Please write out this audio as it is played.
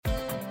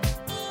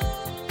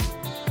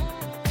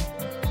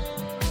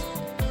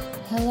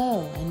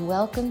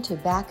welcome to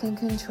Back in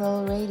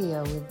Control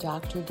Radio with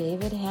Dr.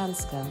 David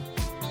Hanscom.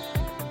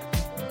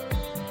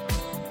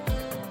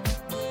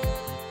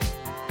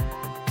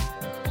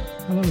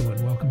 Hello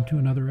and welcome to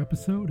another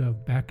episode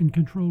of Back in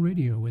Control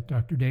Radio with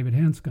Dr. David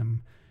Hanscom.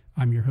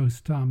 I'm your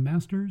host, Tom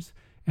Masters,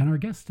 and our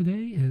guest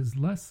today is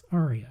Les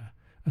Aria,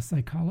 a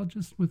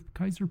psychologist with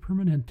Kaiser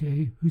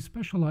Permanente who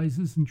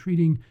specializes in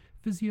treating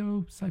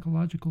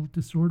psychophysiological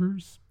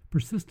disorders,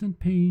 persistent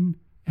pain,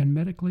 and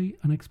medically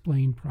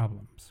unexplained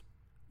problems.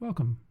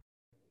 Welcome.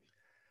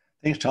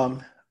 Thanks,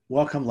 Tom.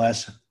 Welcome,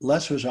 Les.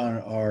 Les was on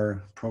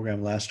our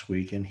program last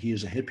week, and he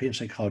is a head pain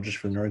psychologist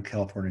for Northern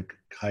California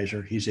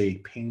Kaiser. He's a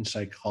pain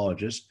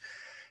psychologist,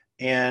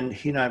 and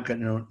he and I have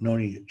gotten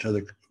known each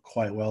other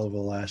quite well over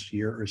the last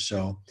year or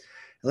so.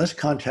 And Les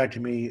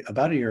contacted me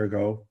about a year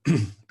ago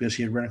because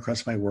he had run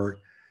across my work,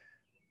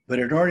 but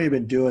had already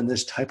been doing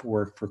this type of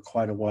work for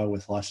quite a while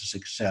with lots of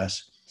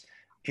success.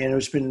 And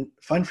it's been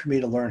fun for me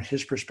to learn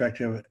his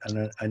perspective,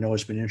 and I know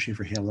it's been interesting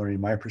for him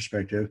learning my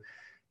perspective.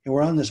 And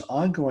we're on this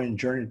ongoing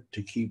journey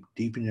to keep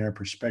deepening our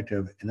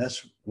perspective, and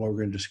that's what we're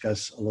going to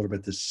discuss a little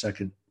bit this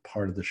second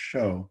part of the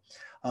show.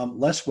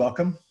 Les,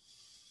 welcome.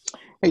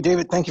 Hey,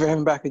 David. Thank you for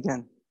having me back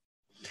again.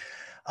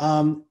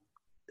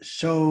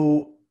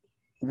 So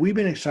we've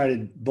been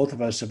excited, both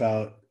of us,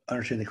 about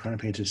understanding that chronic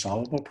pain is a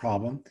solvable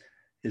problem.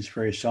 It's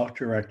very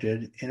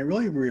self-directed, and it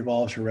really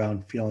revolves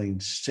around feeling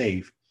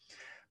safe.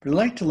 But I'd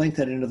like to link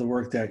that into the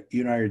work that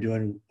you and I are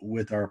doing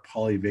with our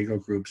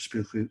Polyvagal group,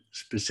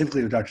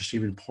 specifically with Dr.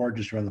 Stephen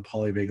Porges around the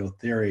Polyvagal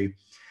Theory.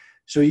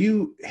 So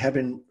you have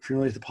been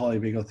familiar with the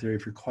Polyvagal Theory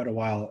for quite a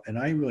while, and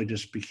I really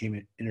just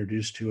became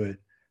introduced to it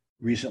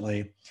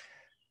recently.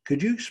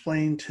 Could you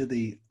explain to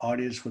the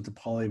audience what the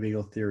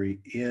Polyvagal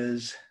Theory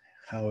is,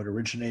 how it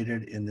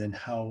originated, and then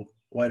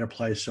why it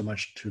applies so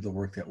much to the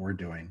work that we're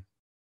doing?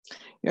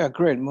 Yeah,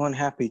 great. More than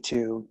happy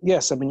to.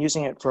 Yes, I've been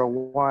using it for a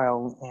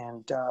while,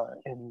 and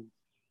in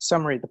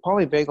summary, the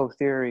polyvagal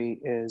theory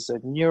is a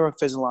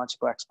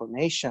neurophysiological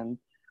explanation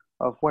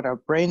of what our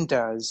brain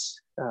does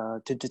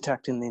to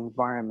detect in the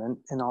environment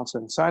and also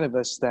inside of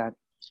us that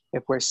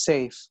if we're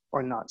safe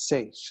or not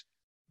safe.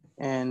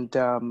 And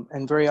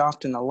very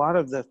often, a lot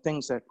of the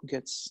things that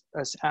gets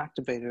us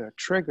activated or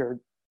triggered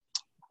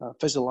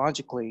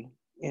physiologically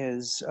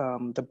is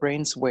the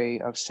brain's way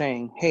of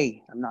saying,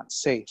 hey, I'm not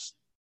safe.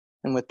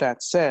 And with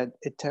that said,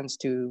 it tends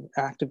to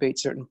activate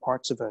certain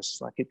parts of us,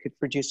 like it could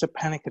produce a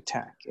panic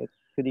attack. It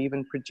could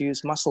even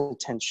produce muscle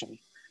tension,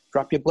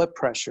 drop your blood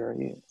pressure,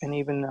 and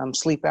even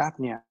sleep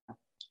apnea.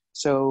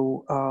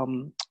 So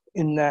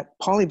in that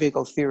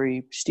polyvagal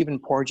theory, Stephen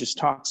Porges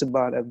talks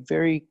about a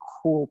very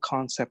cool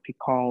concept he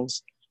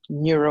calls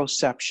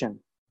neuroception.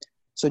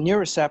 So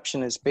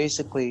neuroception is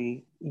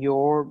basically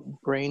your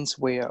brain's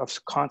way of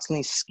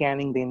constantly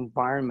scanning the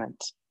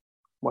environment,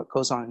 what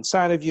goes on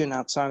inside of you and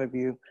outside of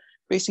you,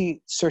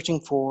 basically searching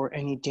for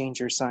any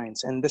danger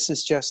signs. And this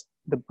is just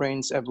the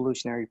brain's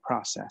evolutionary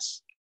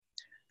process.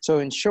 So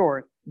in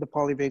short, the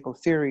polyvagal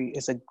theory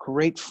is a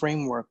great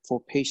framework for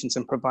patients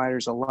and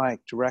providers alike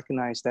to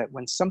recognize that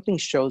when something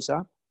shows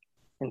up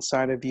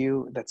inside of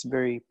you that's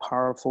very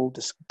powerful,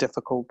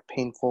 difficult,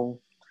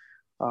 painful,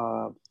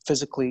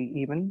 physically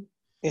even,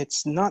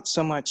 it's not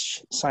so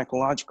much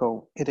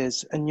psychological, it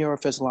is a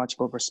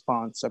neurophysiological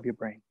response of your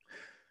brain.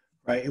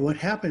 Right, and what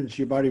happens,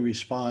 your body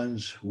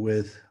responds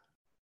with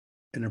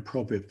an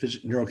appropriate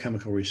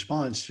neurochemical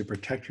response to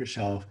protect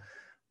yourself,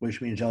 which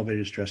means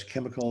elevated stress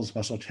chemicals,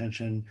 muscle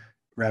tension,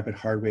 rapid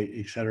heart rate,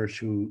 et cetera,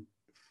 to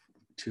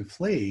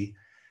flee.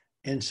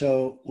 And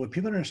so what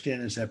people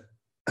understand is that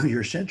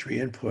your sensory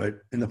input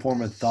in the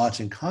form of thoughts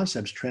and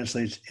concepts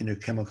translates into a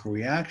chemical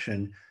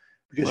reaction,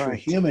 because for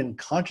human,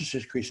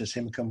 consciousness creates the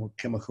same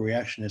chemical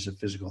reaction as a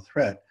physical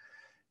threat.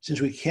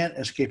 Since we can't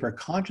escape our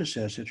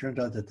consciousness, it turns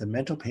out that the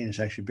mental pain is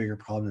actually a bigger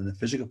problem than the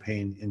physical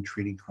pain in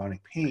treating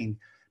chronic pain,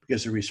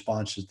 because the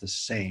response is the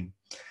same.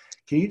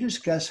 Can you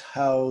discuss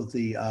how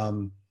the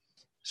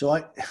so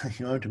I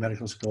went to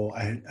medical school.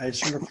 I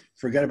sort of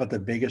forgot about the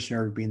vagus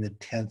nerve being the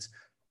 10th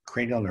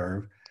cranial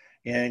nerve.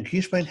 And can you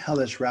explain how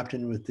that's wrapped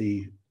in with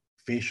the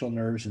facial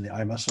nerves and the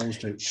eye muscles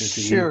to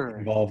Sure.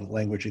 involve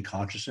language and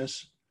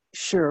consciousness?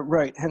 Sure,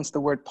 right. Hence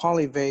the word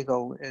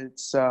polyvagal.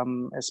 It's,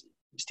 as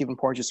Stephen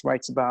Porges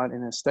writes about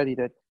in a study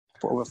that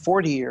for over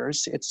 40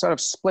 years, it sort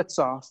of splits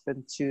off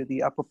into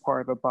the upper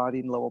part of a body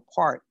and lower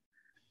part.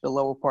 The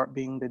lower part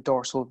being the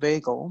dorsal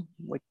vagal,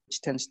 which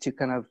tends to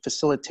kind of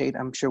facilitate,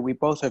 I'm sure we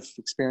both have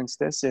experienced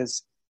this,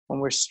 is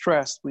when we're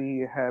stressed,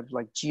 we have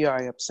like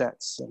GI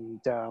upsets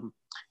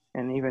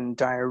and even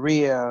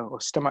diarrhea or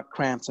stomach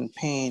cramps and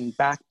pain,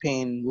 back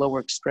pain,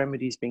 lower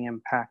extremities being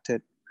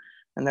impacted.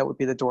 And that would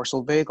be the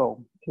dorsal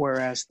vagal.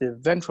 Whereas the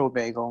ventral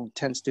vagal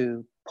tends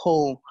to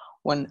pull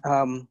when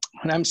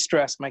I'm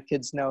stressed, my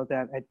kids know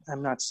that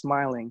I'm not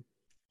smiling.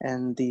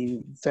 And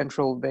the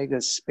ventral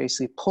vagus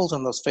basically pulls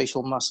on those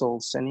facial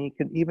muscles, and I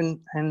could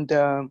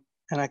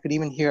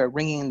even hear a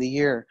ringing in the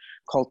ear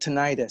called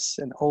tinnitus,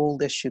 an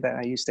old issue that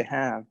I used to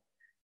have.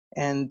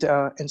 And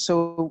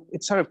so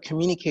it sort of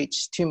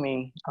communicates to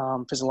me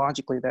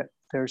physiologically that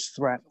there's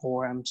threat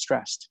or I'm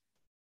stressed.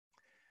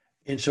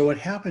 And so what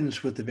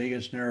happens with the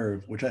vagus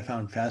nerve, which I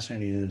found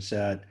fascinating, is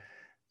that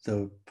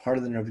the part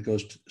of the nerve that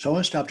goes to, so I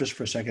want to stop just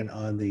for a second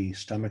on the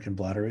stomach and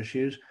bladder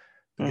issues,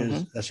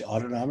 because that's the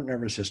autonomic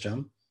nervous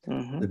system.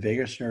 The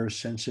vagus nerve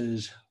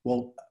senses,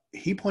 well,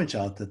 he points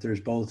out that there's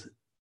both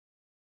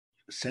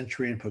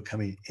sensory input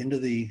coming into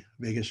the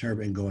vagus nerve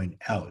and going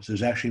out. So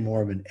there's actually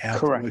more of an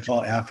what we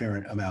call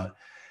afferent amount.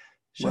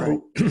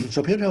 So,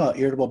 so people talk about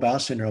irritable bowel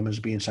syndrome as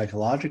being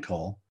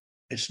psychological.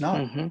 It's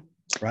not,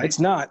 right? It's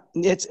not.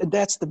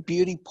 That's the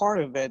beauty part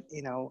of it.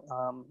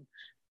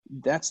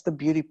 That's the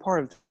beauty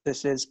part of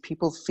this is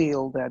people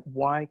feel that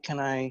why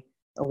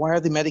are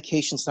the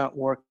medications not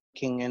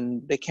working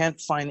and they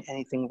can't find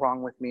anything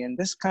wrong with me. And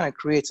this kind of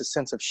creates a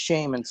sense of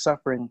shame and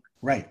suffering.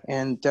 Right.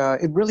 And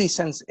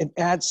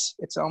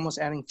it's almost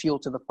adding fuel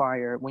to the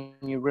fire when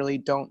you really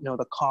don't know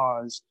the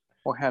cause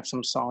or have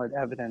some solid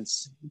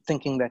evidence,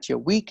 thinking that you're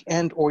weak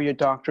or your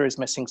doctor is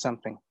missing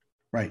something.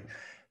 Right.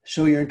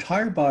 So your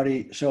entire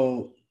body,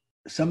 so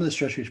some of the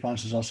stress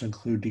responses also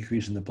include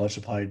decrease in the blood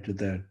supply to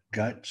the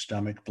gut,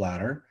 stomach,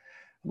 bladder.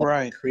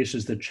 Right.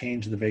 Increases the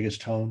change of the vagus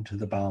tone to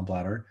the bowel and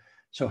bladder.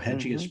 So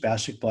hence you get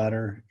spastic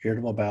bladder,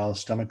 irritable bowel,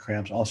 stomach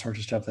cramps, all sorts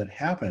of stuff that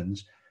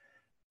happens.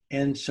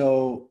 And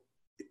so,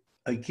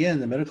 again,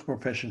 the medical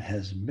profession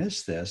has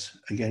missed this.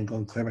 Again,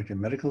 going clear back to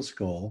medical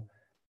school,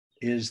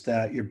 is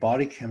that your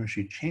body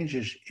chemistry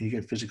changes and you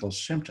get physical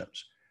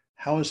symptoms.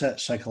 How is that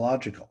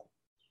psychological?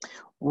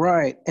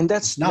 Right. And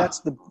that's not.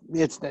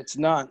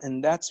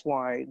 And that's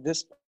why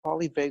this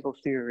polyvagal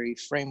theory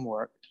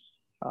framework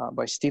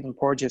by Stephen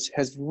Porges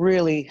has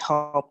really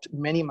helped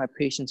many of my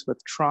patients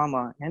with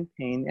trauma and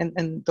pain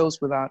and those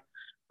without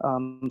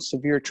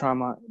severe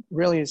trauma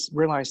really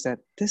realize that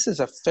this is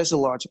a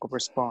physiological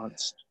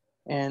response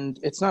and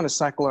it's not a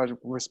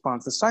psychological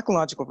response. The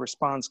psychological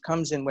response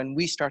comes in when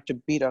we start to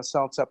beat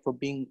ourselves up for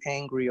being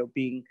angry or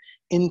being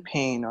in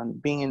pain or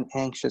being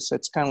anxious.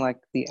 It's kind of like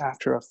the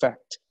after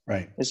effect.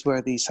 Right. Is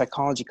where the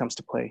psychology comes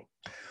to play.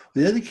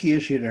 The other key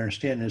issue to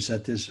understand is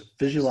that this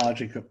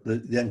physiologic,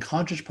 the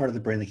unconscious part of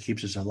the brain that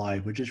keeps us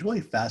alive, which is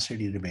really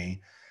fascinating to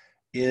me,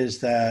 is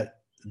that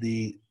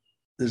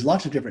there's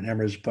lots of different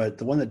numbers, but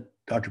the one that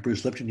Dr.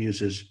 Bruce Lipton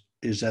uses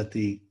is that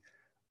the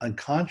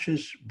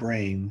unconscious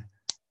brain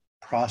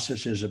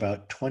processes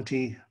about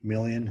 20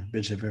 million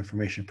bits of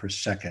information per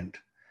second.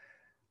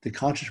 The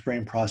conscious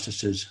brain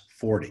processes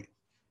 40.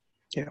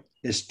 Yeah.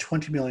 It's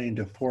 20 million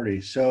to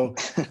 40. So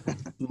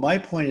my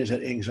point is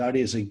that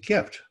anxiety is a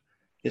gift.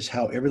 It's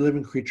how every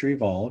living creature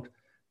evolved.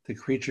 The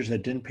creatures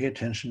that didn't pay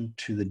attention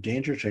to the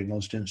danger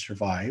signals didn't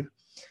survive.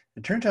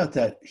 It turns out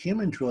that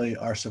humans really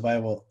are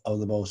survival of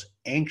the most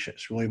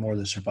anxious, really more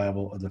the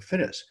survival of the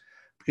fittest.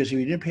 Because if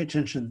you didn't pay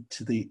attention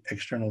to the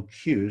external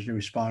cues and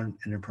respond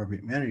in an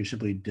appropriate manner, you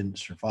simply didn't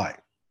survive.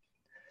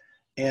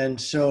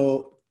 And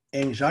so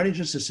anxiety is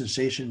just a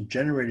sensation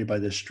generated by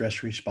the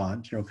stress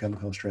response,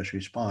 neurochemical stress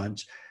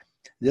response.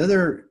 The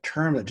other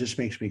term that just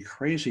makes me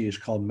crazy is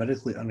called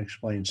medically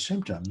unexplained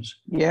symptoms.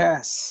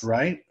 Yes.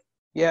 Right?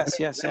 Yes.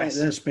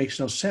 This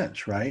makes no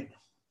sense, right?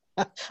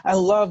 I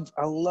love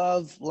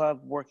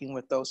working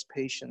with those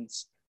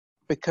patients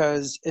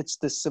because it's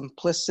the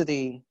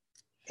simplicity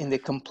and the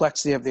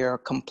complexity of their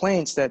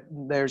complaints that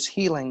there's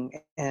healing.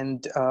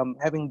 And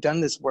having done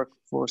this work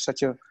for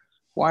such a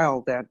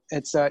while, that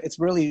it's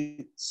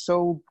really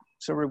so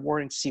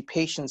rewarding to see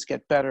patients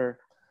get better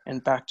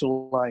and back to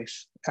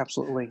life.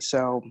 Absolutely.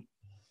 So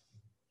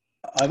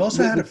I've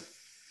also had a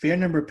fair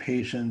number of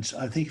patients,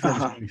 I think you've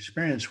had some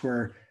experience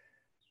where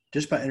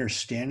just by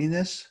understanding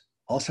this,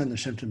 all of a sudden their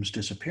symptoms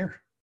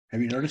disappear.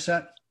 Have you noticed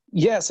that?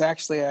 Yes,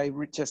 actually, I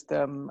just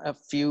a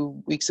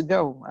few weeks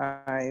ago,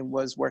 I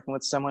was working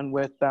with someone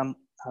with,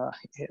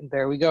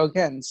 there we go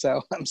again.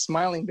 So I'm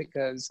smiling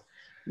because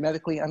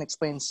medically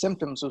unexplained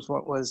symptoms was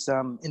what was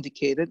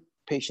indicated.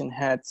 Patient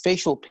had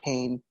facial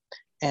pain.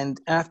 And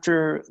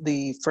after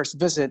the first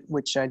visit,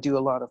 which I do a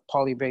lot of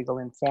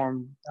polyvagal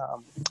informed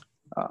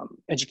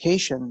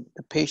education,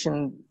 the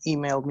patient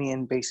emailed me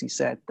and basically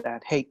said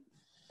that, hey,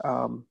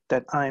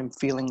 that I'm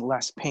feeling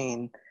less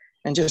pain.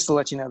 And just to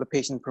let you know, the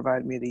patient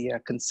provided me the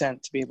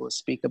consent to be able to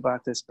speak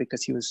about this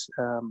because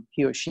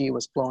he or she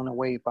was blown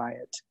away by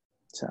it.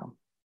 So.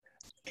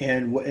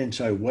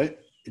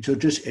 So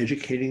just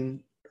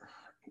educating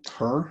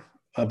her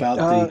about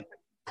the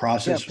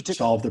process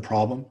solve the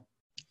problem?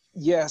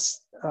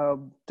 Yes.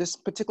 This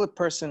particular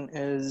person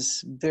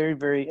is very,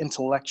 very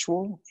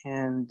intellectual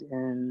and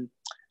in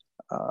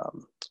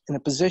a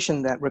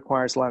position that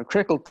requires a lot of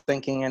critical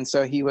thinking. And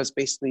so he was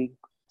basically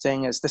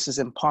saying this is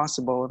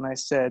impossible. And I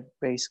said,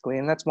 basically,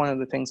 and that's one of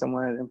the things I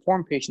want to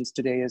inform patients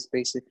today is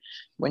basically,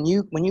 when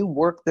you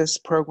work this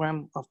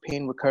program of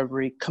pain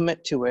recovery,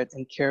 commit to it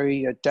and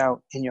carry a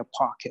doubt in your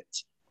pocket.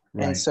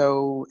 Right. And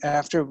so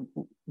after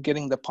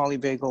getting the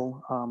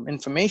polyvagal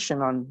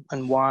information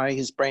on why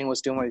his brain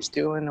was doing what he's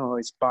doing or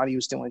his body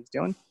was doing what he's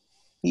doing,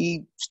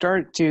 he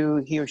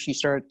or she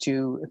started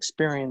to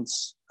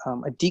experience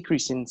a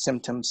decrease in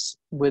symptoms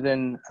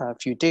within a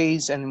few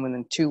days, and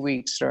within 2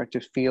 weeks started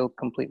to feel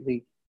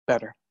completely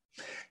better.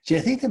 See, I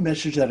think the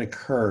message that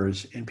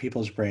occurs in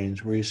people's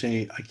brains where you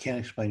say, I can't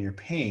explain your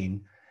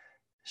pain.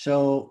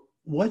 So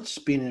what's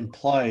being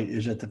implied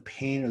is that the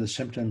pain or the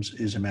symptoms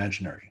is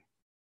imaginary.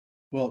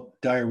 Well,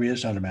 diarrhea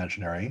is not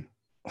imaginary,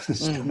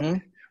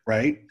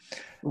 right?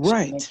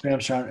 Right.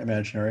 Cramps aren't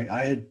imaginary.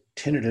 I had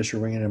tinnitus or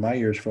ringing in my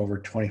ears for over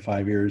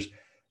 25 years.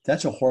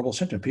 That's a horrible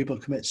symptom. People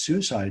commit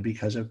suicide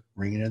because of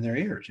ringing in their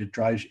ears.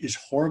 It's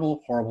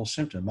horrible, horrible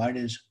symptom. Mine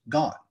is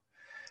gone.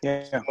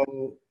 Yeah.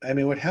 So, I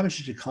mean, what happens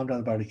is you calm down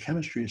the body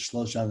chemistry, it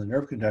slows down the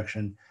nerve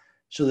conduction.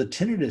 So the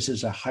tinnitus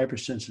is a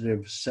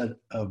hypersensitive set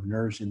of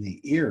nerves in the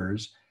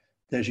ears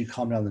that as you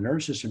calm down the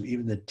nervous system,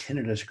 even the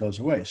tinnitus goes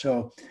away.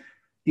 So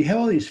you have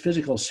all these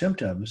physical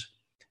symptoms,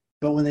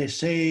 but when they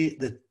say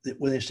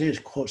it's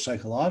quote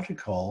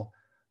psychological,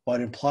 well,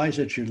 it implies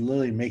that you're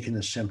literally making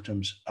the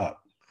symptoms up,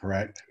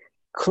 correct?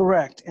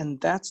 Correct. And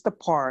that's the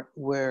part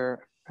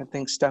where I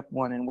think step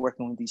one in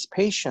working with these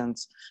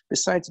patients,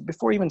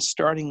 before even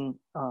starting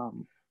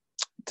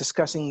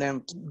discussing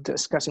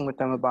with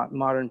them about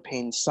modern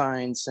pain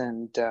science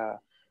and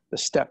the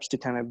steps to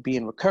kind of be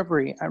in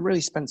recovery, I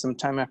really spent some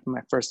time after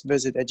my first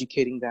visit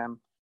educating them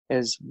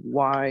as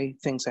why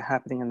things are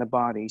happening in the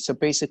body. So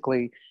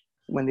basically,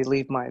 when they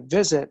leave my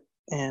visit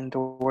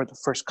or the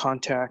first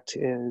contact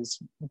is,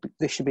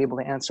 they should be able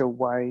to answer,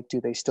 why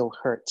do they still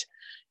hurt?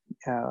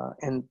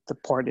 And the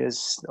part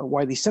is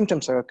why these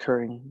symptoms are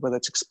occurring, whether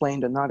it's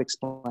explained or not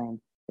explained,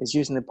 is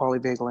using the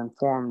polyvagal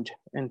informed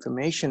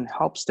information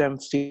helps them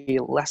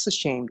feel less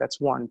ashamed. That's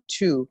one.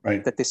 Two,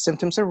 right, that the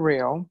symptoms are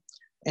real.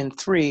 And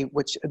three,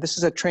 which this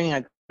is a training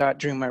I got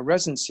during my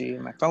residency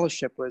and my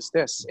fellowship,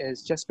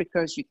 is just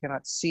because you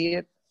cannot see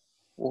it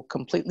or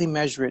completely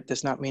measure it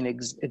does not mean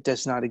it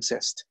does not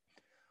exist.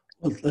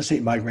 Well, let's say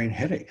migraine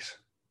headaches.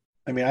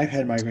 I mean, I've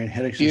had migraine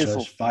headaches since I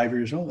was 5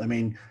 years old. I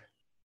mean,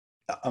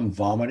 I'm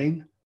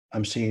vomiting.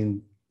 I'm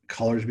seeing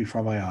colors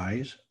before my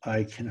eyes.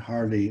 I can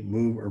hardly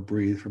move or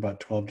breathe for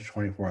about 12 to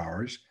 24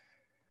 hours.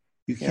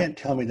 You can't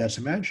tell me that's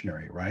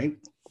imaginary, right?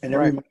 And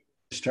every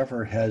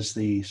stuffer has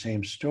the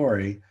same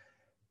story.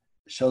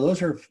 So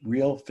those are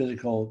real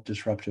physical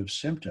disruptive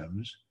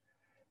symptoms.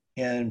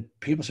 And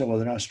people say, well,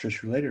 they're not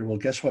stress related. Well,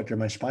 guess what? During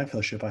my spine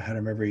fellowship, I had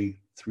them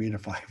every 3 to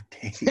 5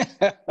 days.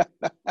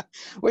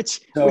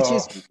 which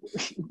is,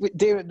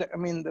 David, I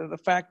mean, the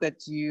fact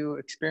that you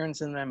experience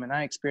them and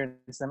I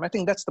experience them, I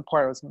think that's the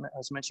part I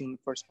was mentioning in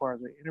the first part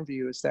of the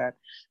interview, is that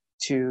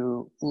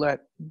to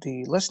let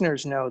the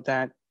listeners know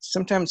that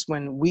sometimes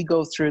when we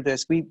go through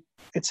this,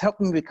 it's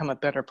helped me become a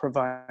better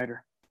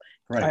provider.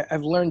 Right.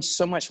 I've learned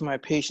so much from my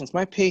patients.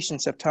 My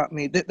patients have taught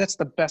me that's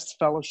the best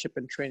fellowship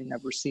and training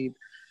I've received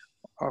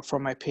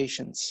from my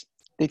patients.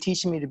 They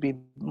teach me to be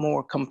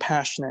more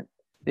compassionate.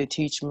 They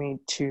teach me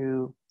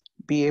to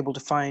be able to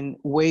find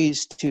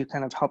ways to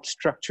kind of help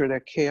structure their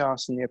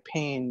chaos and their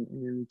pain.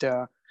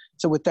 And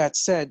so with that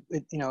said,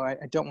 I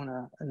don't want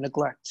to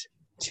neglect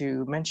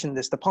to mention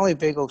this. The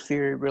polyvagal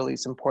theory really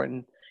is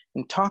important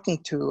in talking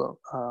to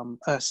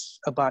us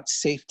about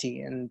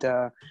safety, and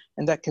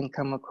that can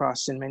come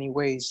across in many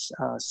ways.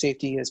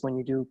 Safety is when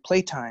you do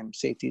playtime.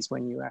 Safety is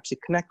when you actually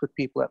connect with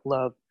people that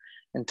love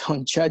and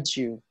don't judge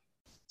you.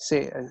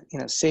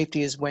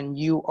 Safety is when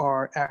you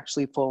are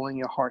actually following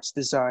your heart's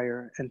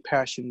desire and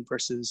passion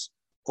versus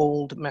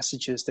old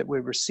messages that we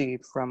receive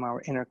from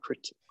our inner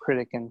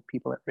critic and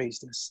people that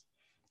raised us.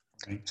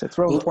 Okay. So it's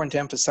really important to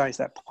emphasize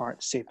that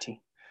part,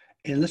 safety.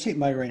 And let's take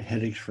migraine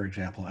headaches, for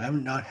example. I have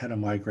not had a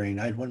migraine.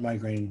 I had one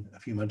migraine a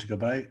few months ago,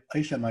 but I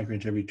used to have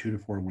migraines every 2 to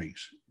 4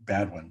 weeks,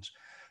 bad ones.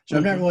 So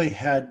I've not really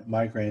had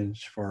migraines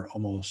for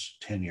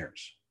almost 10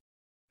 years.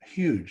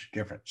 Huge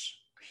difference,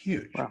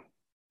 huge. Wow.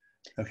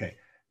 Okay,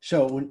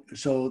 so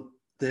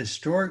the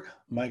historic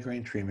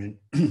migraine treatment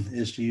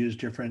is to use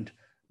different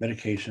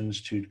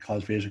medications to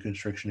cause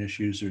vasoconstriction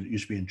issues. There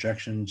used to be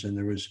injections, and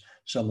there was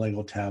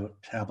sublingual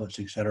tablets,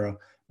 et cetera,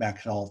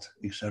 Maxalt,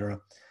 et cetera.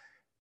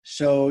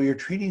 So you're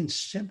treating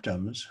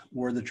symptoms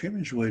where the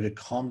treatment is really to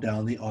calm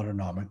down the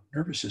autonomic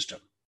nervous system.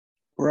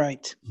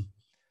 Right.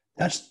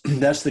 That's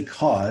the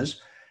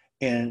cause,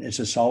 and it's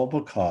a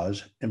solvable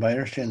cause. And by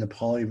understanding the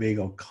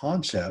polyvagal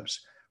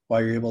concepts, why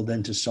you're able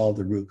then to solve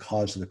the root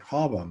cause of the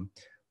problem,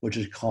 which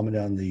is calming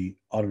down the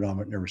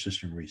autonomic nervous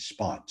system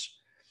response.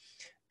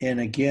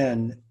 And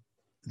again,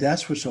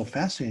 that's what's so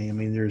fascinating. I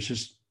mean, there's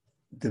just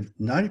the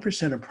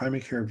 90% of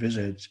primary care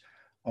visits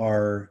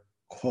are,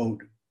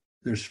 quote,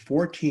 there's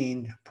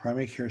 14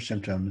 primary care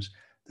symptoms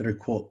that are,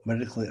 quote,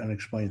 medically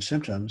unexplained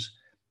symptoms.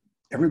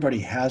 Everybody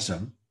has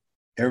them.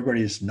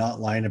 Everybody is not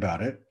lying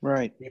about it.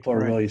 Right. People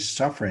are really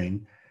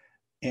suffering.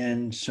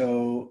 And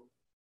so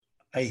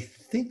I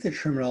think the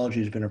terminology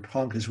has been a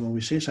problem, because when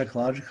we say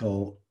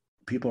psychological,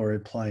 people are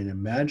implying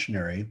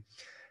imaginary.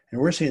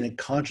 And we're saying that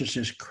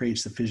consciousness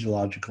creates the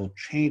physiological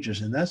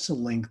changes. And that's the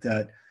link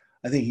that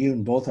I think you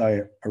and both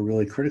I are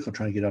really critical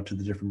trying to get out to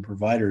the different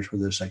providers,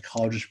 whether they're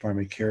psychologists,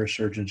 primary care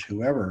surgeons,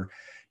 whoever,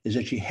 is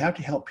that you have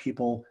to help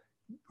people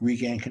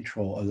regain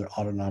control of their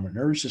autonomic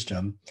nervous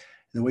system.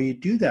 And the way you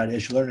do that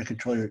is you learn to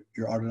control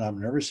your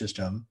autonomic nervous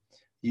system.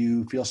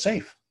 You feel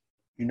safe.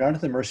 You're not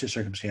at the mercy of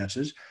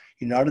circumstances.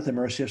 You're not at the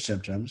mercy of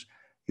symptoms.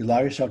 You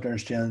allow yourself to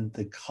understand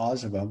the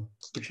cause of them,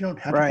 but you don't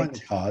have to find the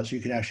cause. You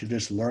can actually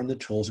just learn the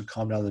tools to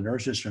calm down the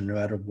nervous system no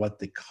matter what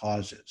the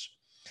cause is.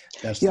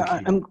 That's the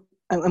key.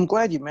 I'm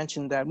glad you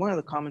mentioned that. One of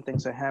the common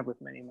things I have with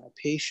many of my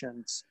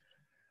patients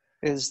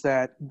is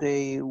that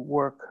they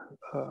work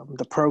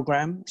the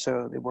program.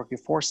 So they work your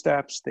 4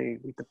 steps, they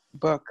read the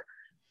book,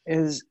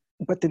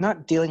 but they're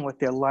not dealing with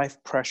their life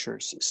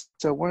pressures.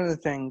 So one of the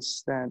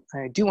things that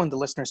I do want the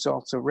listeners to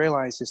also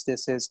realize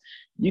is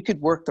you could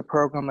work the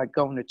program like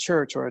going to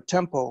church or a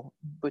temple,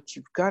 but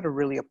you've got to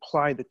really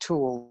apply the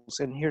tools.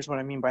 And here's what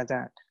I mean by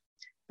that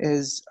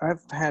is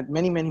I've had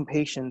many, many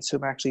patients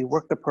who've actually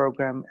worked the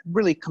program,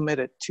 really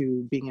committed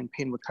to being in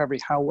pain recovery.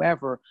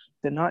 However,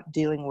 they're not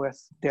dealing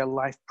with their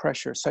life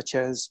pressure, such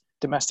as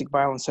domestic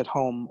violence at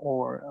home,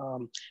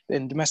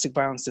 and domestic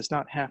violence does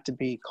not have to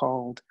be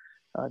called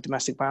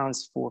domestic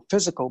violence for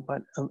physical,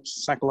 but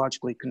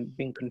psychologically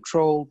being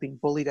controlled, being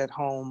bullied at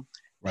home,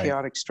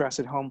 chaotic stress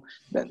at home,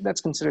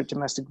 that's considered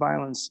domestic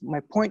violence. My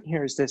point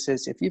here is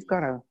if you've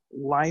got a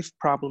life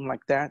problem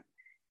like that,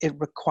 it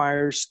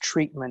requires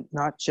treatment,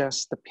 not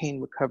just the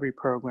pain recovery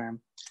program.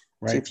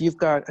 So if you've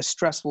got a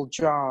stressful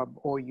job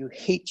or you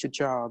hate your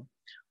job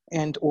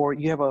or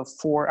you have a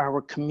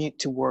 4-hour commute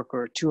to work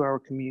or a 2-hour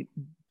commute,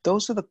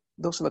 those are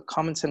the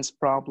common sense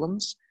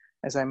problems,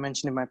 as I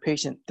mentioned in my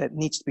patient, that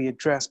needs to be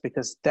addressed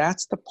because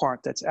that's the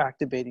part that's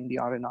activating the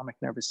autonomic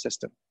nervous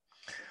system.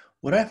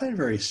 What I find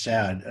very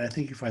sad, and I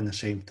think you find the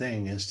same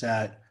thing, is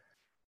that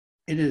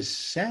it is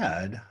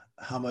sad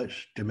how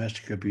much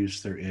domestic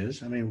abuse there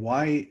is. I mean,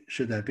 why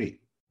should that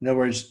be? In other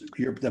words,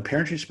 the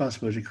parent's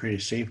responsibility to create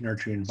a safe,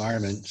 nurturing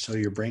environment so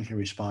your brain can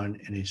respond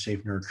in a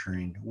safe,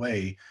 nurturing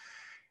way.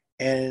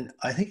 And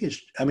I think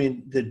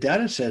the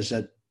data says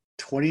that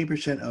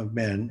 20% of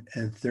men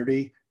and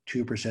 32%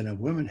 of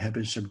women have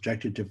been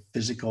subjected to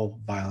physical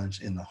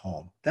violence in the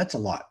home. That's a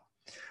lot.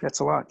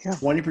 That's a lot, yeah.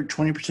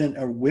 20%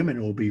 of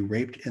women will be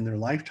raped in their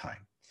lifetime.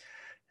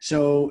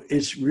 So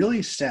it's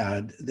really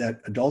sad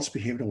that adults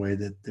behave in a way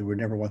that they would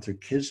never want their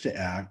kids to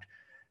act.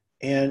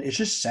 And it's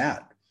just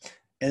sad.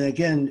 And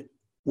again,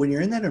 when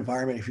you're in that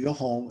environment, if you go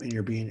home and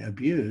you're being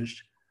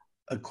abused,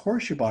 of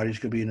course your body's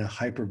going to be in a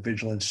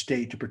hypervigilant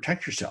state to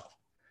protect yourself.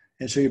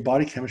 And so your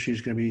body chemistry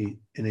is going to be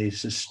in a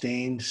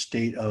sustained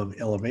state of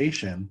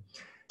elevation.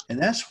 And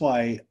that's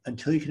why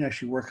until you can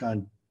actually work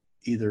on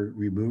either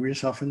removing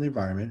yourself from the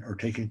environment or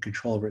taking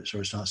control of it so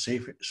it's not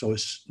safe, so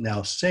it's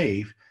now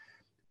safe,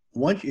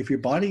 if your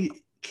body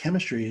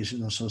chemistry is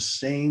in a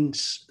sustained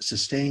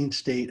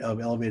state of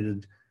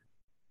elevated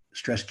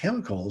stress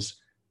chemicals,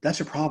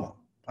 that's a problem.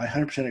 I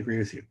 100% agree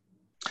with you.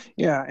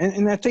 Yeah,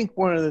 and I think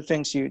one of the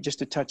things just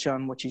to touch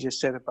on what you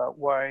just said about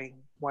why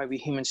we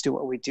humans do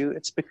what we do,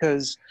 it's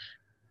because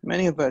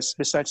many of us,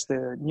 besides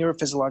the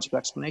neurophysiological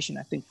explanation,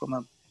 I think from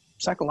a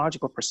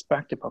psychological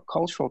perspective, a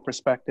cultural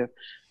perspective,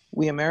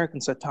 we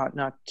Americans are taught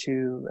not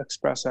to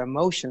express our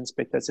emotions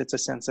because it's a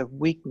sense of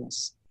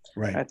weakness.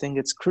 Right. I think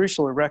it's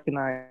crucial to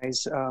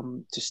recognize,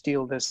 to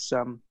steal this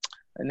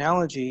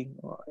analogy,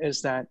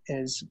 is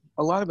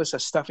a lot of us are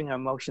stuffing our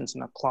emotions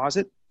in a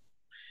closet.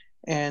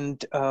 And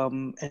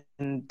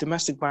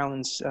domestic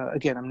violence,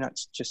 again, I'm not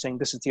just saying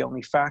this is the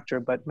only factor,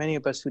 but many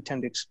of us who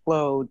tend to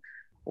explode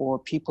or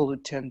people who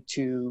tend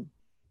to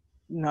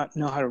not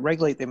know how to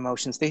regulate their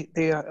emotions,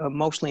 they are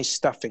emotionally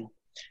stuffing.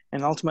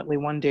 And ultimately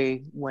one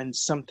day when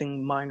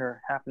something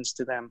minor happens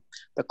to them,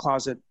 the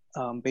closet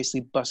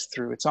basically busts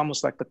through. It's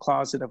almost like the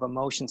closet of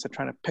emotions are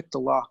trying to pick the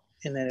lock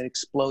and then it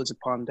explodes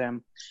upon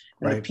them.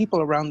 And the people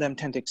around them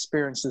tend to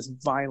experience this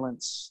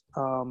violence.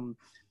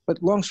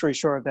 But long story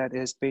short of that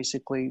is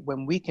basically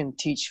when we can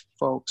teach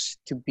folks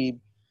to be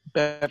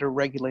better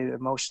regulated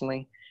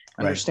emotionally,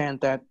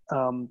 understand that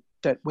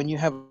that when you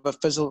have a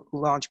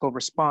physiological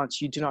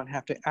response, you do not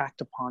have to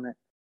act upon it.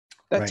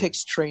 That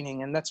takes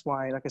training. And that's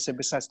why, like I said,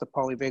 besides the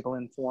polyvagal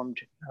informed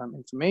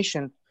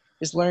information,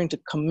 is learning to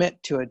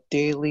commit to a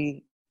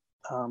daily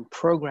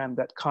program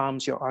that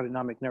calms your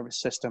autonomic nervous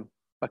system,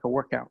 like a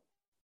workout.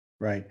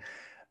 Right.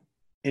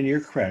 And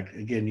you're correct.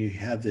 Again, you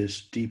have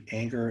this deep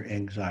anger,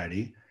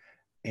 anxiety,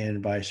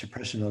 and by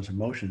suppressing those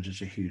emotions,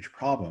 it's a huge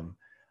problem.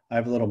 I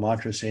have a little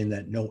mantra saying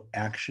that no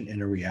action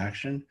in a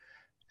reaction.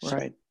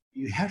 So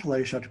you have to allow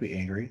yourself to be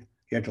angry.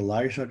 You have to allow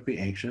yourself to be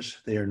anxious.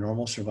 They are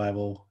normal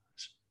survival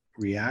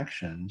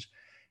reactions,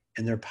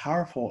 and they're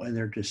powerful and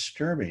they're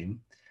disturbing.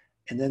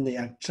 And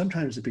then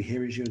sometimes the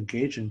behaviors you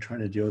engage in trying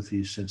to deal with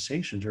these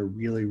sensations are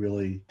really,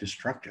 really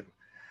destructive.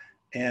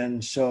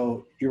 And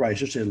so you're right,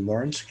 it's just a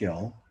learned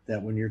skill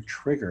that when you're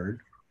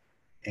triggered,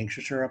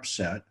 anxious or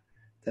upset,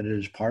 that it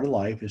is part of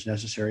life, is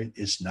necessary,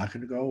 it's not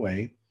going to go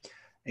away.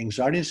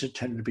 Anxiety is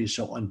intended to be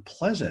so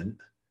unpleasant,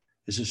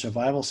 it's a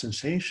survival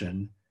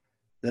sensation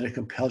that it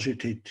compels you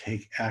to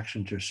take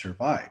action to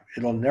survive.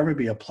 It'll never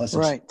be a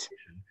pleasant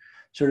sensation.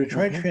 So to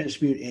try to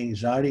transmute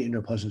anxiety into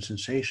a pleasant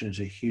sensation is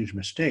a huge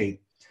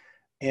mistake.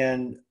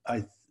 And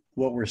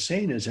what we're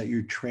saying is that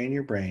you train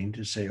your brain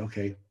to say,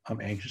 okay,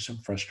 I'm anxious, I'm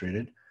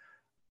frustrated.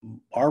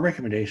 Our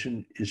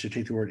recommendation is to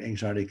take the word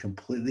anxiety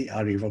completely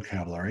out of your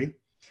vocabulary.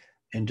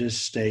 and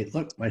just state,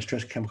 look, my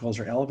stress chemicals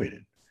are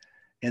elevated.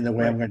 And the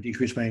way I'm going to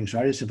decrease my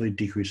anxiety is simply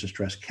decrease the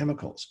stress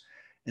chemicals.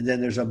 And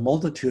then there's a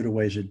multitude of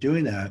ways of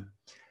doing that.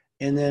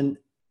 And then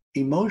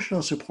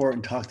emotional support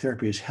and talk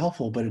therapy is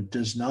helpful, but it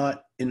does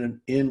not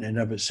in and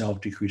of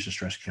itself decrease the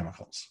stress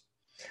chemicals.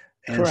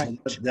 And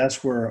so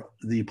that's where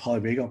the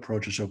polyvagal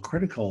approach is so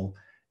critical,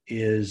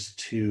 is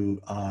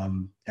to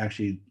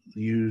actually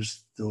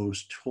use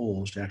those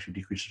tools to actually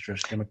decrease the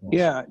stress chemicals.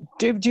 Yeah.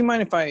 Dave, do you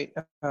mind if I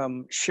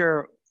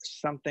share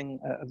something,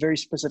 a very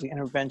specific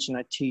intervention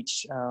I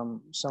teach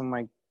some of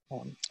my,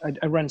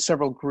 I run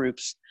several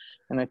groups,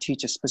 and I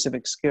teach a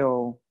specific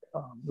skill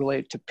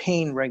related to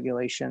pain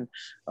regulation.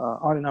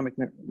 Autonomic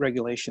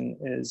regulation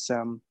is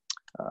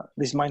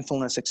these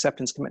mindfulness,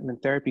 acceptance,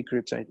 commitment therapy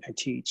groups I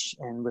teach,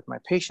 and with my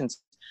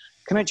patients.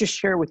 Can I just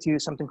share with you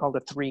something called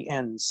the 3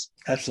 N's?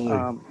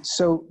 Absolutely.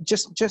 So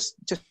just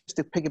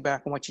to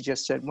piggyback on what you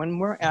just said, when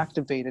we're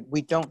activated,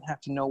 we don't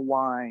have to know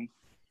why.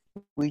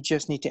 We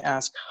just need to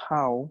ask,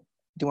 how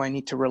do I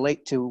need to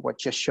relate to what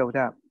just showed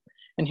up?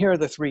 And here are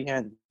the 3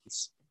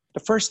 N's. The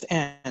first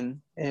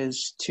N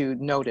is to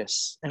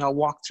notice, and I'll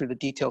walk through the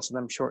details of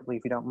them shortly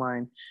if you don't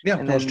mind. Yeah,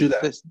 and let's do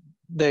that.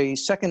 The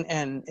second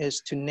N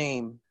is to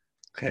name.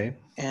 Okay.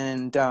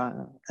 And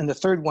the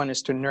third one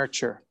is to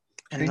nurture.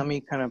 And let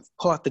me kind of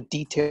pull out the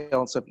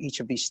details of each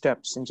of these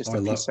steps in just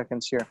a few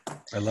seconds here.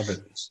 I love it.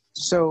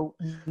 So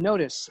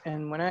notice,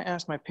 and when I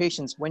ask my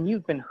patients, when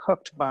you've been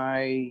hooked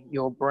by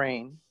your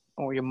brain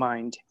or your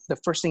mind, the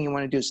first thing you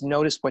want to do is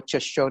notice what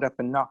just showed up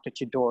and knocked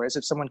at your door, as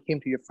if someone came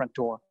to your front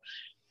door.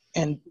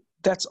 And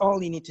that's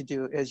all you need to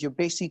do, is you're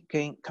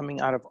basically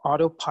coming out of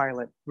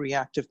autopilot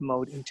reactive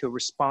mode into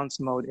response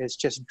mode, is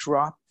just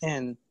drop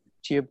in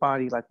to your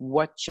body like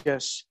what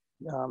just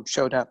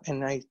showed up.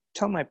 And I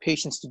tell my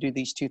patients to do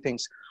these 2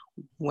 things.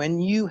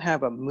 When you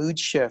have a mood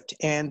shift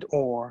and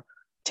or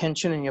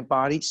tension in your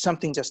body,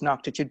 something just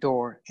knocked at your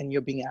door and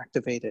you're being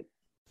activated,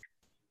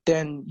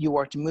 then you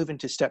are to move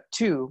into step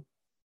 2.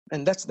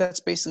 And that's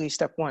basically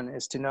step 1,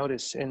 is to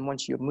notice. And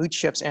once your mood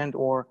shifts and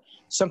or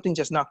something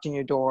just knocked on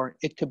your door,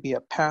 it could be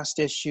a past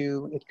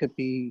issue, it could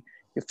be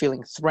you're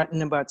feeling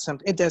threatened about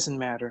something, it doesn't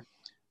matter.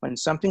 When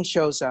something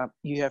shows up,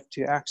 you have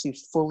to actually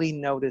fully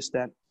notice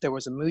that there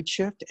was a mood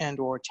shift and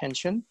or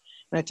tension.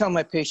 And I tell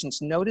my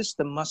patients, notice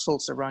the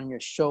muscles around your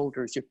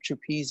shoulders, your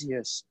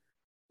trapezius,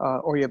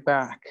 or your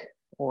back,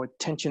 or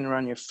tension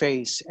around your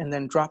face, and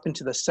then drop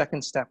into the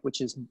second step,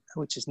 which is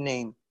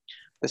name.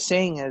 The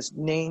saying is,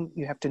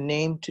 you have to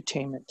name to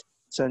tame it.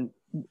 So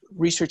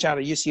research out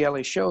of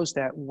UCLA shows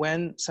that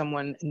when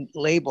someone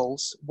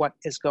labels what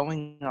is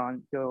going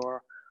on,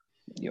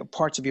 your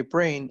parts of your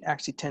brain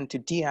actually tend to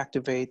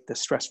deactivate the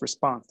stress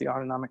response, the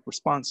autonomic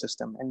response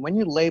system. And when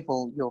you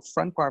label, your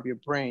front part of your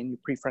brain,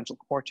 your prefrontal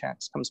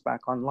cortex, comes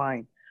back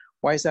online.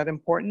 Why is that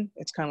important?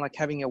 It's kind of like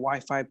having your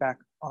Wi-Fi back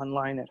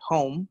online at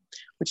home,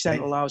 which then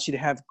allows you to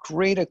have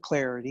greater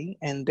clarity.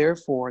 And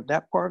therefore,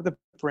 that part of the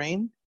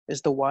brain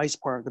is the wise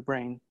part of the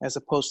brain, as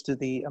opposed to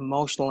the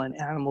emotional and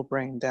animal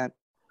brain that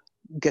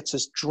gets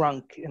us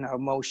drunk in our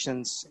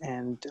emotions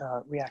and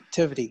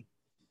reactivity.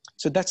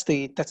 So that's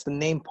the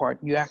name part.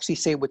 You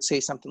actually would say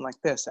something like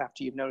this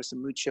after you've noticed a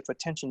mood shift or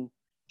tension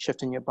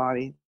shift in your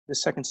body. The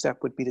second step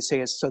would be to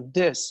say, so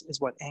this is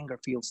what anger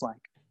feels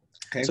like.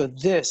 Okay. So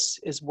this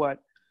is what,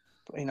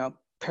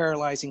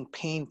 paralyzing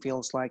pain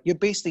feels like. You're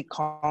basically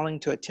calling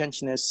to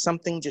attention as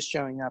something just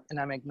showing up, and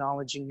I'm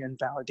acknowledging you and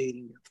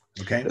validating you.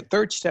 Okay. The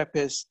third step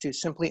is to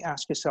simply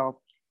ask yourself,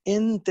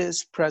 in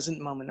this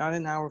present moment, not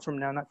an hour from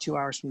now, not 2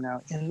 hours from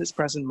now, in this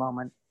present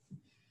moment,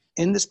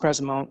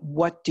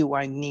 what do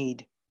I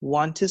need?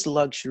 Want is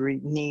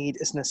luxury, need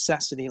is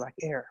necessity, like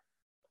air.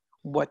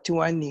 What do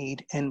I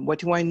need? And what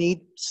do I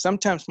need?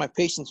 Sometimes my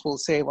patients will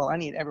say, well, I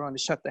need everyone to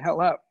shut the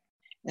hell up.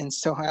 And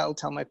so I'll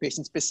tell my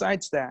patients,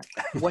 besides that,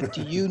 what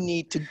do you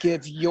need to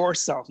give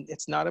yourself?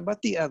 It's not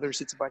about the others,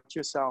 it's about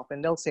yourself.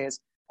 And they'll say,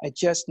 I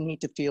just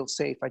need to feel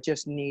safe. I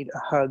just need a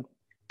hug.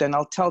 Then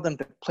I'll tell them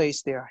to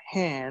place their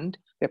hand,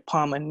 their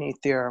palm underneath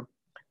their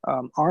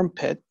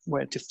armpit,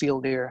 where to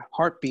feel their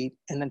heartbeat,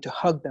 and then to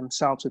hug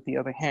themselves with the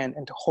other hand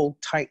and to hold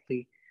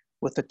tightly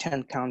with a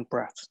 10-count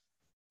breath.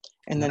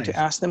 And then to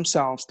ask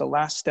themselves, the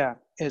last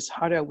step is,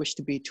 how do I wish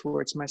to be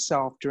towards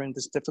myself during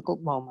this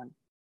difficult moment?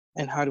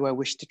 And how do I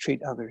wish to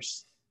treat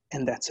others?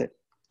 And that's it.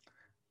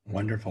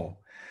 Wonderful.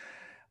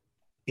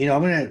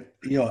 I'm going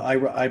to,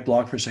 I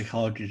blog for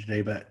Psychology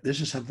Today, but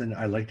this is something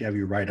I'd like to have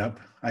you write up.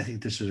 I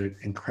think this is an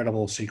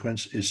incredible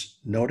sequence, is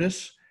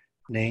notice,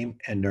 name,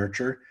 and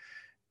nurture.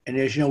 And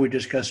as you know, we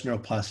discussed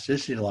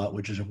neuroplasticity a lot,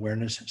 which is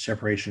awareness,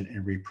 separation,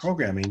 and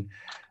reprogramming.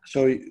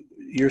 So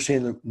you're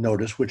saying the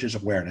notice, which is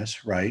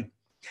awareness, right?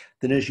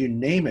 Then as you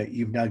name it,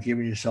 you've now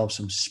given yourself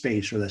some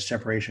space, or the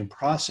separation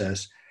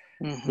process.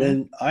 Mm-hmm.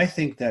 Then I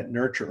think that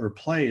nurture or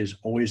play is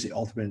always the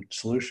ultimate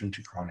solution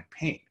to chronic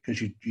pain, because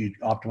you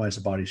optimize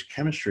the body's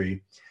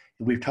chemistry.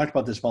 And we've talked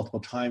about this multiple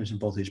times in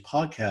both these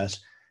podcasts.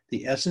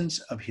 The essence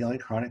of healing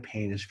chronic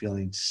pain is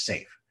feeling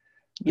safe.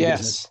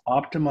 Yes. It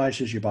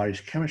optimizes your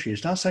body's chemistry.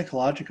 It's not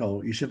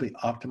psychological. You simply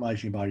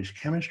optimize your body's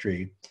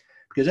chemistry,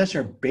 because that's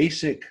our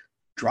basic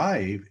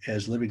drive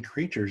as living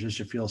creatures is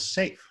to feel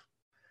safe.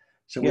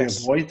 So Yes.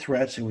 we avoid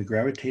threats and we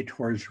gravitate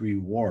towards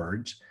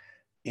rewards.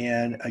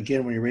 And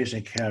again, when you're raised in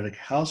a chaotic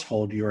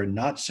household, you are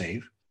not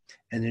safe.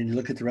 And then you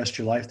look at the rest of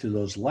your life through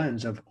those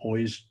lens of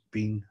always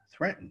being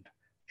threatened.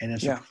 And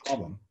it's a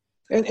problem.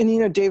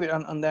 And David,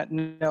 on that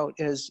note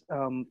is,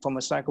 from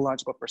a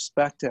psychological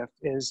perspective,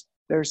 is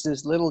there's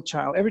this little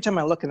child. Every time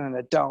I look at an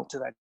adult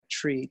that I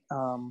treat,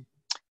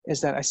 is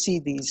that I see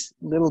these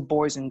little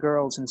boys and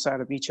girls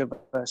inside of each of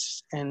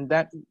us. And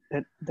that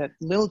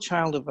little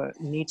child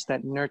needs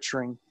that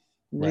nurturing,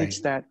 needs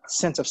that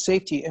sense of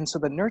safety. And so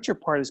the nurture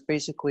part is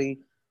basically,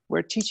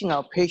 we're teaching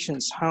our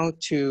patients how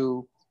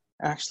to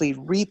actually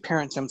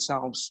reparent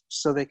themselves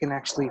so they can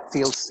actually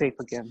feel safe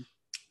again.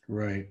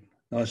 Right.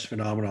 That's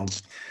phenomenal.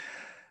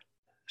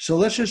 So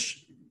let's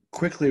just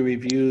quickly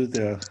review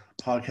the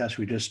podcast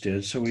we just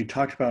did. So we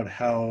talked about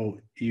how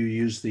you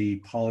use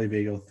the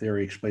polyvagal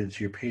theory, explain it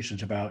to your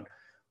patients about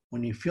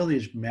when you feel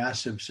these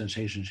massive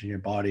sensations in your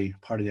body,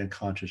 part of the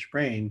unconscious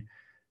brain,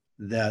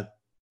 that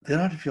they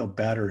don't have to feel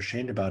bad or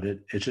ashamed about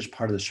it. It's just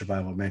part of the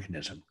survival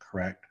mechanism,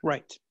 correct?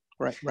 Right.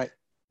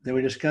 Then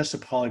we discussed the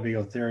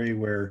polyvagal theory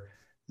where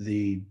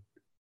the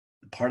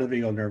part of the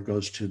vagal nerve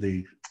goes to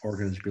the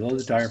organs below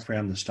the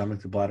diaphragm, the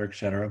stomach, the bladder,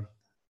 etc.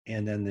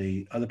 And then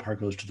the other part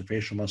goes to the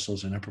facial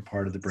muscles and upper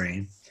part of the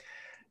brain.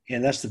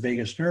 And that's the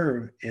vagus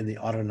nerve in the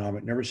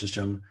autonomic nervous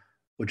system,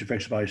 which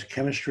affects the body's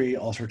chemistry,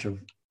 all sorts of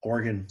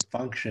organ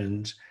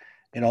functions,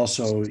 and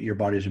also your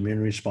body's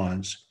immune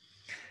response.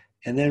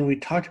 And then we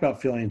talked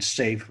about feeling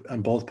safe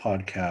on both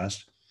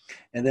podcasts.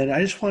 And then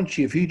I just want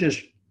you, if you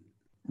just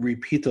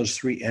repeat those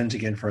 3 N's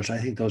again for us, I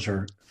think those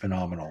are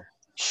phenomenal.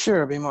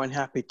 Sure, I'd be more than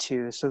happy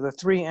to. So the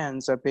 3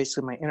 N's are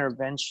basically my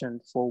intervention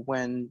for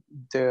when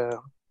the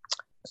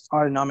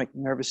autonomic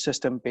nervous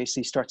system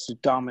basically starts to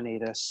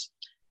dominate us.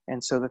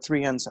 And so the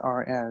 3 N's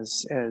are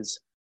as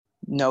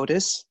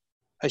notice,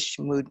 a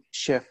mood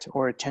shift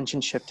or attention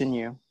shift in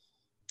you.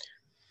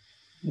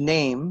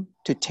 Name,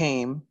 to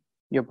tame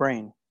your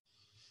brain.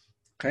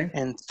 Okay.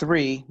 And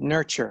 3,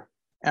 nurture,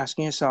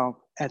 asking yourself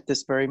at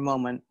this very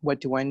moment, what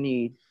do I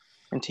need?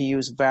 And to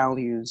use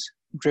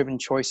values-driven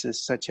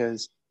choices such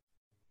as,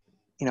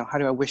 how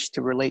do I wish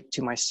to relate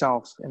to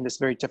myself in this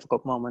very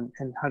difficult moment?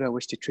 And how do I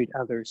wish to treat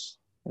others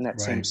in that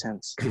same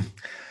sense?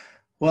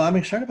 Well, I'm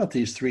excited about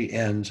these 3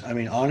 N's. I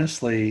mean,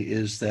 honestly,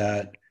 is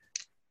that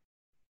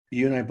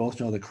you and I both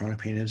know that chronic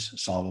pain is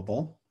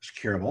solvable, it's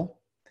curable,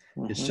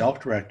 it's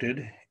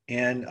self-directed.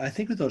 And I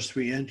think with those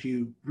 3 N's,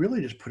 you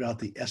really just put out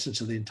the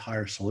essence of the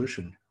entire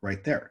solution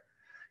right there.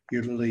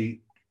 You're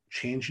literally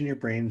changing your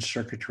brain's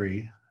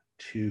circuitry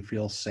to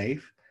feel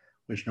safe,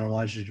 which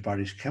normalizes your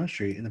body's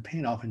chemistry, and the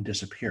pain often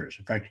disappears.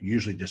 In fact, it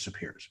usually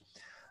disappears.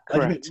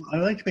 Correct.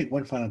 I'd like to make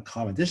one final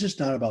comment. This is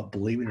not about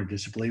believing or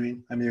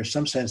disbelieving. I mean, there's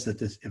some sense that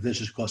if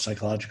this is called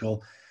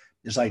psychological,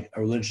 it's like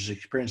a religious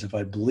experience. If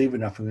I believe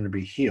enough, I'm going to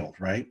be healed,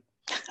 right?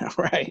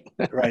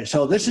 Right.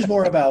 So this is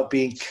more about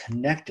being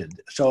connected.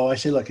 So I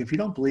say, look, if you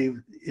don't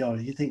believe,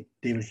 you think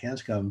David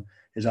Hanscom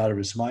is out of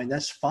his mind,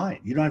 that's fine.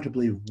 You don't have to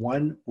believe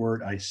one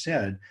word I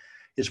said.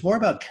 It's more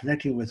about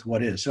connecting with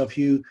what is. So if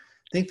you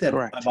think that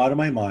I'm out of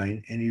my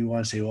mind and you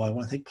want to say, well, I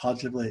want to think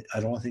positively,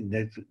 I don't want to think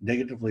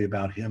negatively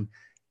about him,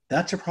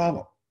 that's a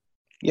problem.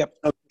 Yep.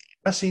 So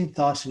expressing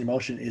thoughts and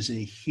emotion is a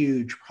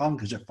huge problem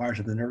because it fires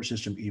up the nervous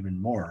system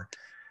even more.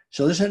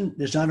 So this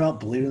is not about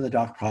believing in the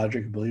Doc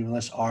Project, believing in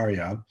Les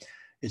Aria.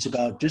 It's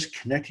about just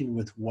connecting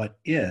with what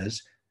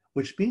is,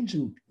 which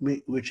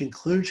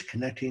includes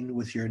connecting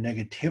with your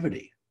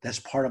negativity. That's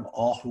part of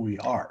all who we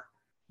are.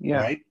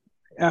 Yeah. Right?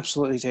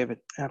 Absolutely, David.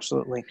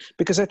 Absolutely.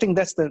 Because I think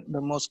that's the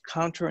most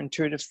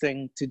counterintuitive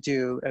thing to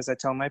do. As I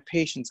tell my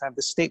patients, I have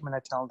the statement I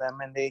tell them,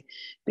 and they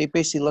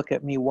basically look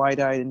at me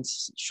wide-eyed and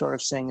short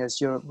of saying, as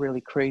you're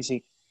really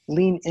crazy.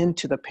 Lean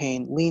into the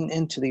pain, lean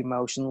into the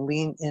emotion,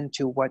 lean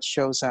into what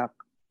shows up,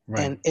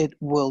 and it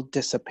will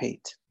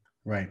dissipate.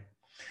 Right.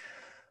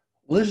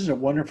 Well, this is a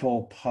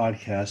wonderful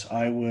podcast.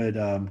 I would,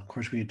 of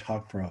course, we could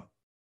talk for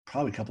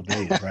probably a couple of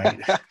days,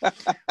 right?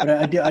 But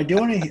I do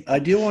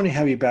want to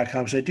have you back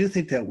on because I do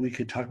think that we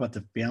could talk about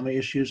the family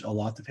issues a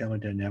lot, the family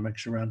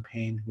dynamics around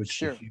pain,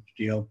 which is a huge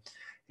deal.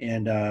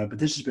 And but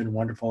this has been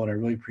wonderful, and I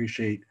really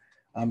appreciate.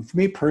 For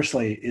me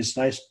personally, it's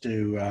nice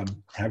to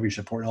have your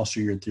support and also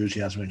your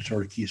enthusiasm. It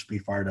sort of keeps me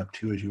fired up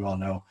too, as you all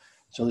know.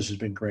 So this has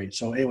been great.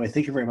 So anyway,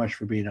 thank you very much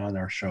for being on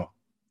our show.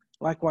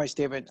 Likewise,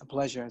 David. A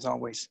pleasure as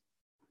always.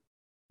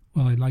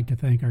 Well, I'd like to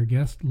thank our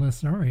guest,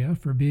 Les Aria,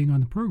 for being on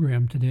the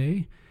program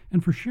today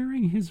and for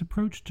sharing his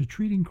approach to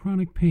treating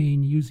chronic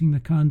pain using the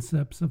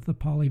concepts of the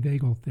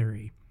polyvagal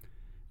theory.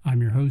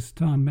 I'm your host,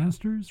 Tom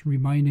Masters,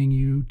 reminding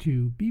you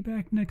to be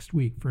back next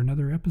week for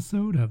another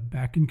episode of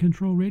Back in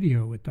Control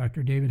Radio with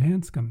Dr. David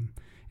Hanscom.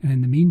 And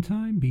in the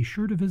meantime, be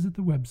sure to visit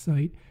the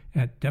website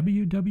at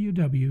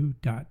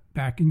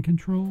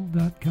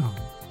www.backincontrol.com.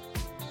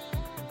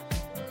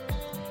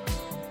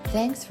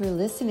 Thanks for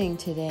listening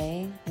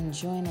today, and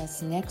join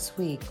us next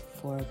week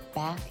for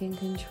Back in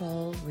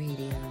Control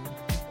Radio.